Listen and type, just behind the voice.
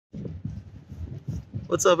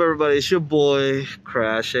What's up, everybody? It's your boy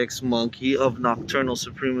Crash X Monkey of Nocturnal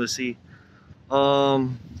Supremacy.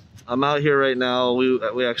 I'm out here right now.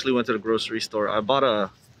 We actually went to the grocery store. I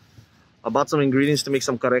bought some ingredients to make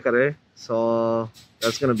some kare kare. So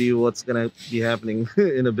that's gonna be what's gonna be happening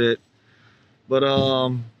in a bit. But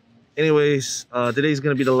anyways, today's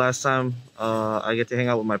gonna be the last time I get to hang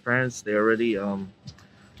out with my parents. They already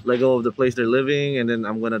let go of the place they're living, and then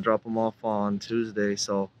I'm gonna drop them off on Tuesday.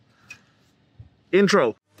 So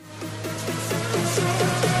intro.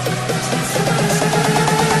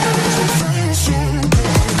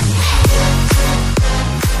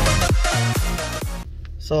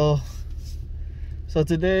 So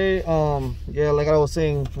today, yeah, like I was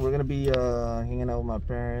saying, we're gonna be hanging out with my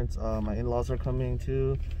parents. My in-laws are coming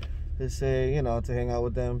too. They say, to hang out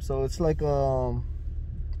with them. So it's like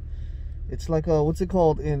what's it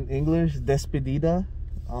called in English? Despedida.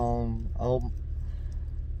 I'll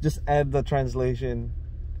just add the translation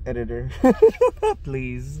editor,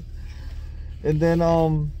 please. And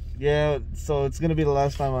then yeah, so it's gonna be the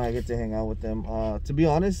last time I get to hang out with them. To be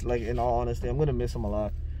honest, like in all honesty, I'm gonna miss them a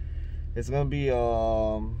lot. It's gonna be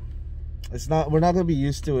we're not gonna be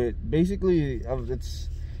used to it. Basically, I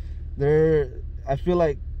feel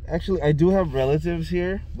like, actually I do have relatives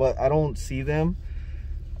here, but I don't see them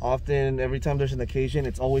often. Every time there's an occasion,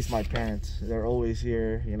 it's always my parents. They're always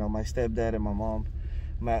here, my stepdad and my mom.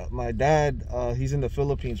 My dad, he's in the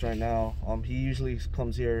Philippines right now. He usually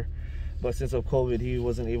comes here, but since of COVID, he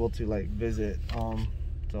wasn't able to like visit.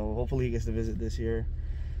 So hopefully he gets to visit this year,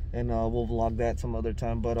 and we'll vlog that some other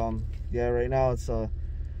time. But yeah, right now it's to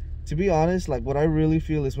be honest, like what I really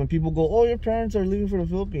feel is when people go, oh, your parents are leaving for the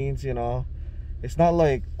Philippines, it's not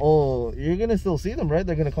like, oh, you're gonna still see them, right?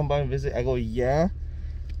 They're gonna come by and visit. I go, yeah,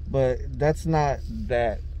 but that's not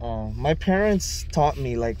that. My parents taught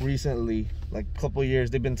me, like recently, like a couple years,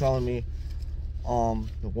 they've been telling me,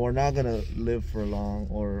 we're not gonna live for long,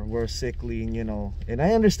 or we're sickly, and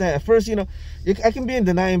I understand. At first, I can be in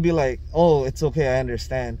denial and be like, oh, it's okay, I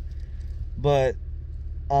understand. But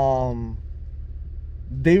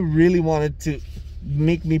they really wanted to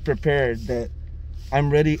make me prepared that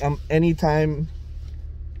I'm ready. Anytime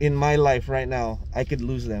in my life right now, I could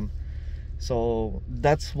lose them. So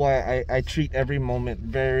that's why I treat every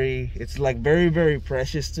moment it's like very, very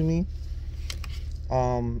precious to me.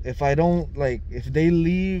 If I don't, if they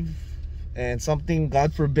leave and something,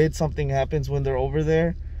 God forbid, something happens when they're over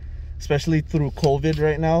there, especially through COVID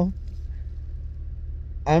right now,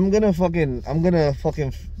 I'm gonna fucking,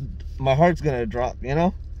 my heart's gonna drop,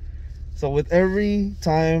 So with every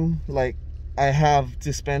time, I have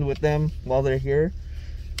to spend with them while they're here,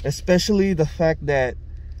 especially the fact that,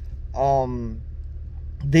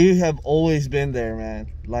 they have always been there, man.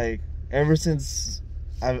 Like, ever since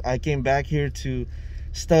I came back here to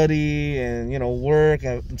study and work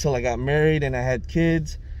until I got married and I had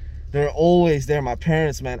kids, they're always there. My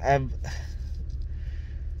parents, man,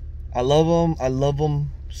 I love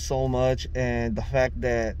them so much. And the fact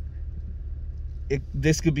that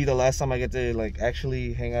this could be the last time I get to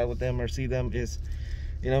actually hang out with them or see them is,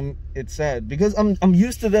 it's sad, because I'm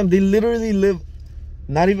used to them. They literally live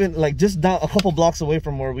not even just down a couple blocks away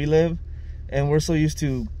from where we live, and we're so used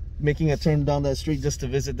to making a turn down that street just to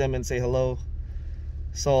visit them and say hello.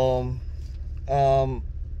 So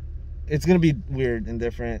it's gonna be weird and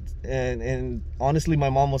different. And honestly, my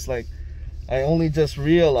mom was like, I only just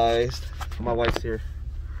realized, my wife's here,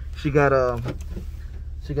 she got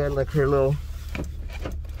like her little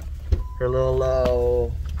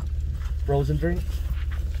frozen drink.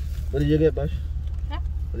 What did you get, Bush? Huh?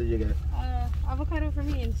 What did you get? Avocado for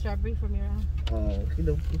me and strawberry for me. Okay.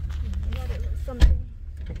 Something.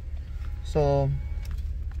 So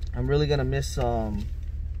I'm really gonna miss hanging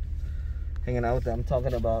out with them. I'm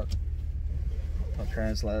talking about my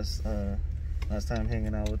parents last time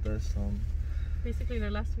hanging out with us. Basically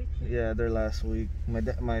their last week. Yeah, their last week. My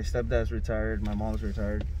stepdad's retired, my mom's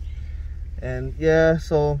retired, and yeah,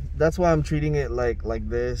 so that's why I'm treating it like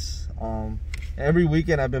this. Every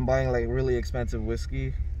weekend I've been buying really expensive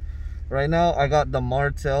whiskey. Right now I got the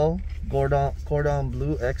Martell Cordon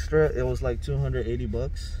Bleu Extra. It was like 280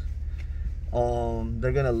 bucks.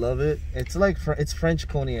 They're gonna love it. It's it's French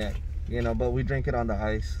cognac, but we drink it on the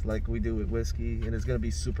ice like we do with whiskey, and it's gonna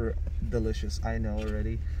be super delicious. I know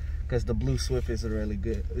already, because the Blue Swift is really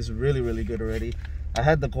good. It's really, really good already. I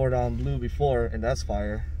had the Cordon Bleu before, and that's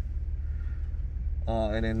fire.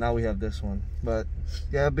 And then now we have this one. But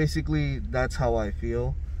yeah, basically that's how I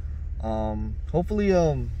feel.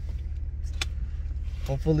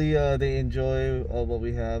 Hopefully they enjoy what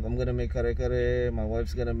we have. I'm gonna make kare kare. My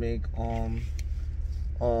wife's gonna make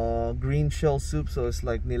green shell soup, so it's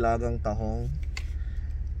like nilagang tahong.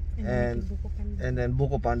 And then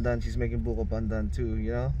buko pandan, she's making buko pandan too,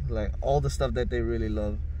 you know, like all the stuff that they really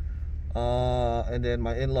love. And then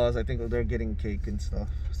my in-laws, I think they're getting cake and stuff,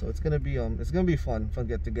 so it's gonna be fun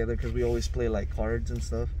get together, because we always play like cards and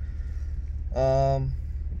stuff.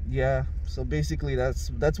 Yeah, so basically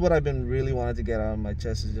that's what I've been really wanting to get out of my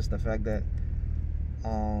chest, is just the fact that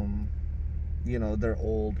you know, they're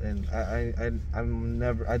old, and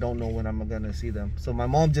I don't know when I'm gonna see them. So my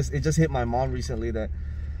mom it just hit my mom recently that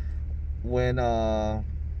when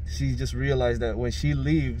she just realized that when she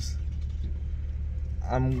leaves,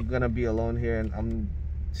 I'm gonna be alone here, and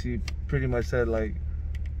she pretty much said like,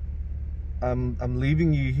 I'm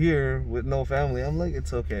leaving you here with no family. I'm like,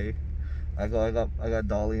 it's okay. I got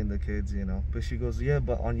Dolly and the kids, you know. But she goes, yeah,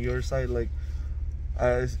 but on your side, like,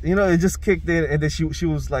 you know, it just kicked in, and then she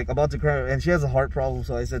was like about to cry, and she has a heart problem.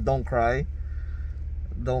 So I said, don't cry,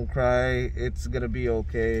 it's gonna be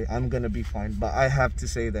okay, I'm gonna be fine. But I have to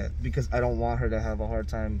say that because I don't want her to have a hard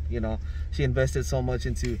time, you know. She invested so much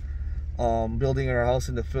into building her house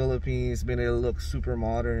in the Philippines, being able to look super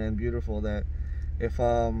modern and beautiful, that if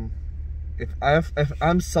I'm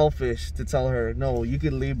selfish to tell her, no, you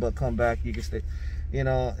can leave but come back, you can stay, you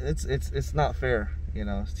know, it's not fair, you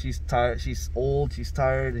know. She's tired, she's old, she's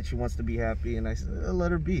tired, and she wants to be happy, and I said,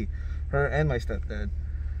 let her be, her and my stepdad.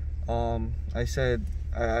 I said,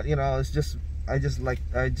 you know, I just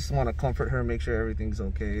want to comfort her, make sure everything's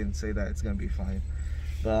okay, and say that it's gonna be fine.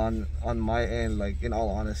 But on my end, like, in all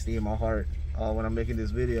honesty, in my heart, when I'm making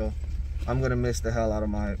this video, I'm gonna miss the hell out of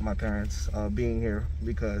my parents being here,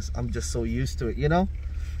 because I'm just so used to it, you know.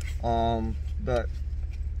 But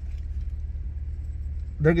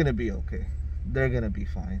they're gonna be okay, they're gonna be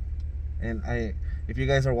fine. And if you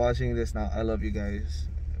guys are watching this now, I love you guys.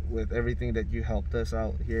 With everything that you helped us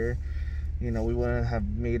out here, you know, we wouldn't have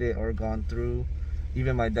made it or gone through.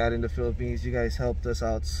 Even my dad in the Philippines, you guys helped us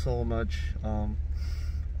out so much.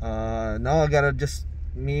 Now I gotta just,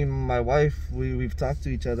 me and my wife, we've talked to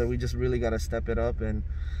each other, we just really gotta step it up, and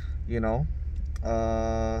you know,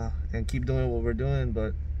 and keep doing what we're doing.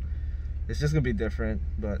 But it's just gonna be different,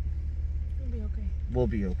 but We'll be okay. We'll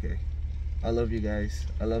be okay. I love you guys,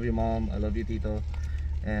 I love your mom, I love you, Tito,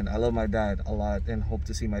 and I love my dad a lot, and hope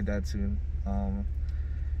to see my dad soon.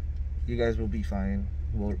 You guys will be fine,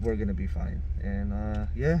 we're gonna be fine. And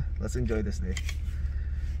yeah, let's enjoy this day.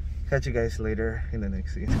 Catch you guys later in the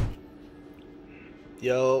next scene.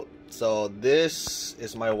 Yo, so this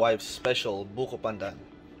is my wife's special buko pandan.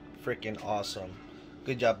 Freaking awesome.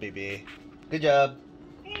 Good job, baby. Good job.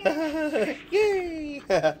 Yay.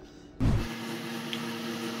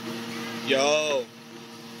 Yo,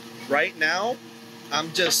 right now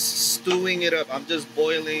I'm just stewing it up. I'm just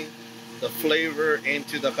boiling the flavor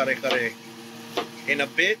into the kare-kare. In a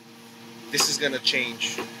bit, this is gonna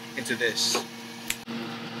change into this.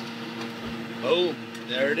 Boom,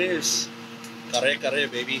 there it is. Kare-kare,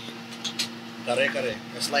 baby. Kare-kare.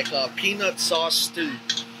 It's like a peanut sauce stew.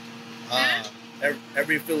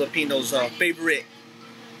 Every Filipino's favorite.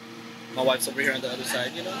 My wife's over here on the other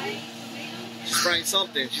side, you know. She's frying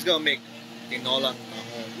something. She's gonna make tinolang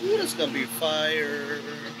tahong. Ooh, that's gonna be fire.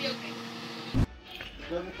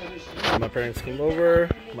 My parents came over.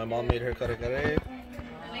 My mom made her kare-kare.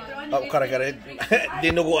 Oh, kare-kare.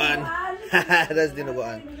 Dinuguan. That's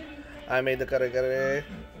dinuguan. I made the kare-kare.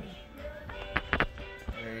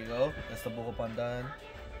 There you go. That's the buko pandan.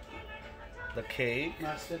 The cake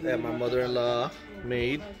that my mother-in-law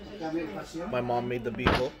made. My mom made the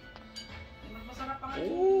biko.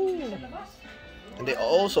 Ooh. And they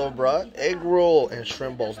also brought egg roll and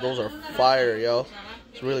shrimp balls. Those are fire, yo.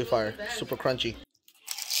 It's really fire. Super crunchy.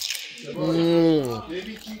 Mmm.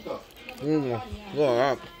 Mmm. Look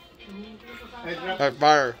at that. That's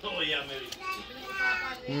fire.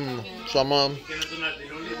 So I'm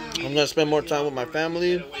gonna spend more time with my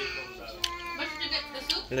family,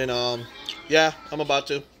 and then yeah, I'm about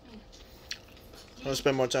to. I'm gonna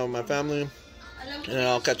spend more time with my family, and then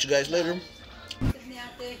I'll catch you guys later.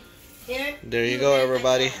 There you go,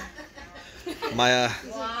 everybody.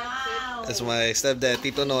 That's my stepdad,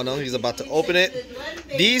 Tito Nono. He's about to open it.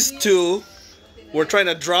 These two were trying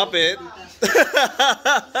to drop it.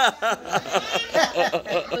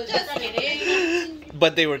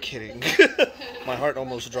 But they were kidding. My heart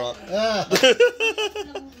almost dropped. There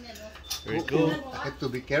you go. I have to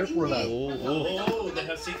be careful now. Oh, they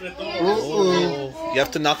have secret doors. Oh. You have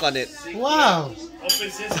to knock on it. Wow.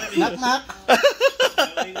 Open sesame. Knock knock.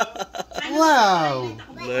 Wow.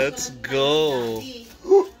 Let's go.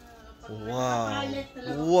 Wow.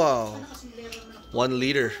 Wow. 1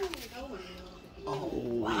 liter.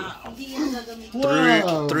 Wow.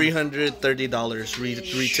 $330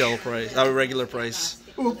 retail price. Our regular price.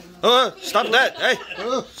 Stop that! Hey,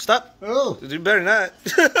 Oh, stop! oh. You better not.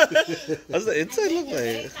 What's the inside look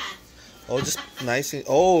like? Oh, just nice.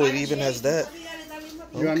 Oh, it even has that.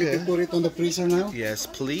 You want me to put it on the freezer now? Yes,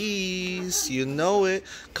 please. You know it.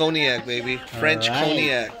 Cognac, baby. French All right.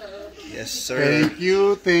 cognac. Yes, sir.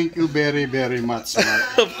 Thank you very, very much.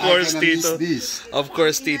 Of course, I'm gonna miss Tito. this. Of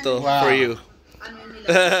course, Tito. Wow. For you.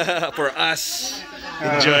 For us.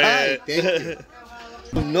 Enjoy Alright, it. thank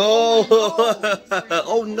you. No.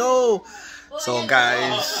 Oh, no. So,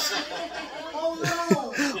 guys,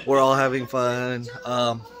 we're all having fun.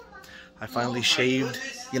 I finally shaved.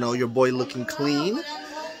 You know, your boy looking clean.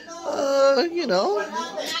 You know.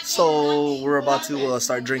 So, we're about to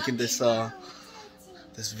start drinking this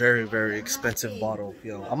this very, very expensive bottle.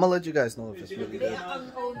 You know, I'm gonna let you guys know if it's really good.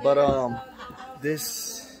 But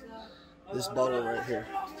this bottle right here,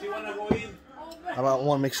 I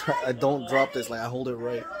want to make sure I don't drop this. Like, I hold it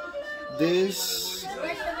right. This,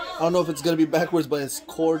 I don't know if it's gonna be backwards, but it's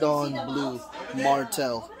Cordon Bleu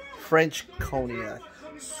Martel French cognac.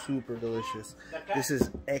 Super delicious. This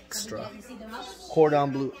is extra.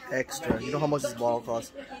 Cordon Bleu extra. You know how much this bottle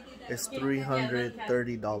costs? It's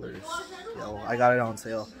 $330. Yo, I got it on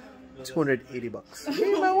sale. $280.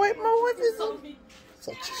 My wife is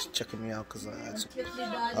so she's checking me out because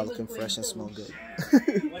I'm looking fresh and smell good.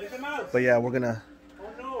 But yeah, we're gonna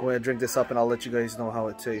drink this up and I'll let you guys know how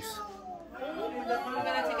it tastes. We're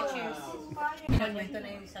gonna take a cheers.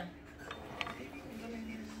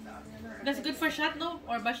 That's good for shot, no?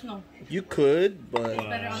 Or bash, no? You could, but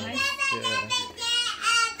Better on ice? yeah.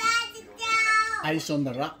 Ice on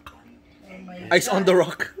the rock. Ice on the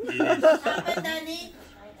rock. It is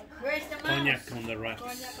Where's the mouse? cognac on the rocks.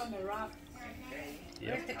 Cognac on the rock.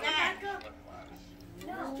 Yep. Where's the cat?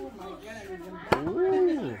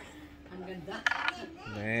 Ooh, Ang ganda.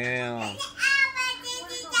 damn.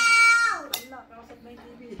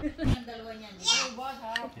 Ang dalawa niyan.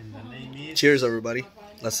 And the name is Cheers, everybody.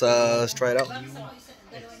 Let's try it out.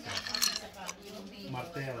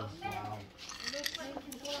 Martel. Wow.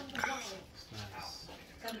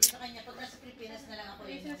 Sabi ko sa kanya, pag nasa Pilipinas na lang ako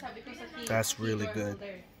yun. Sabi ko sa key, That's really good.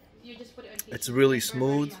 you just put it on key. It's really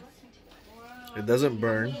smooth. It doesn't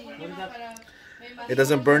burn. It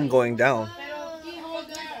doesn't burn going down,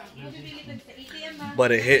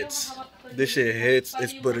 but it hits. This shit hits.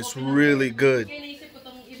 But it's really good.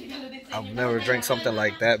 I've never drank something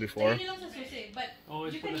like that before, Oh,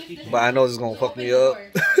 it's for the kitchen. but I know it's gonna fuck me up.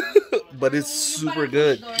 But it's super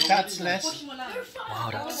good. That's less.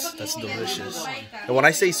 Wow, that's delicious. And when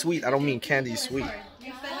I say sweet, I don't mean candy sweet.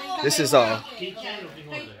 This is wow.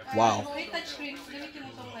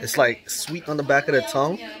 It's like sweet on the back of the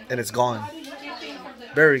tongue, and it's gone.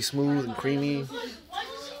 Very smooth and creamy.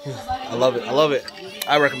 I love it. I love it.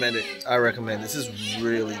 I recommend it. I recommend. This is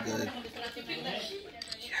really good.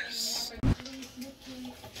 Yes.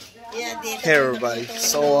 Hey everybody.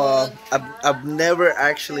 So I've never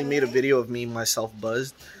actually made a video of me myself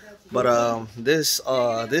buzzed, but this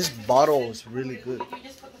bottle is really good.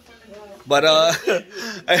 But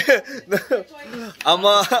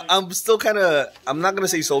I'm still kind of, I'm not gonna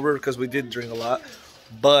say sober because we did drink a lot,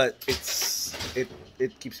 but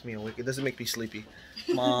it keeps me awake. It doesn't make me sleepy.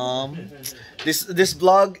 Mom, this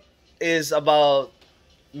vlog is about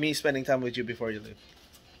me spending time with you before you leave.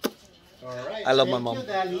 All right. I love my Thank mom. you,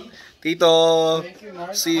 Daddy. Tito, Thank you,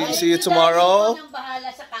 Mark. see you tomorrow. Ang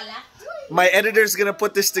bahala sa kala. My editor's gonna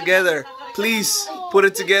put this together. Please put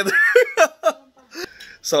it together.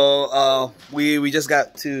 So we just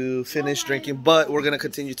got to finish drinking, but we're gonna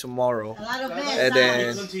continue tomorrow, A lot of mess. and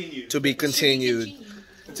then Continue. to be continued.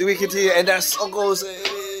 To be continued, and that's Uncle's.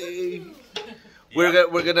 Hey.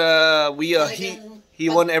 He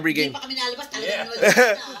won every game. Hindi pa kami nalabas.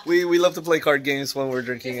 Talagang we love to play card games when we're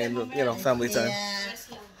drinking and family time.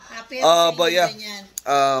 Happy But yeah,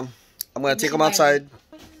 I'm gonna take him outside.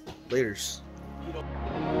 Laters.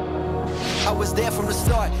 I was there from the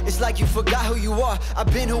start, it's like you forgot who you are.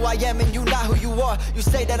 I've been who I am and you not who you are. You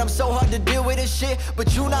say that I'm so hard to deal with this shit, but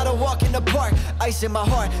you not a walk in the park. Ice in my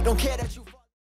heart, don't care that you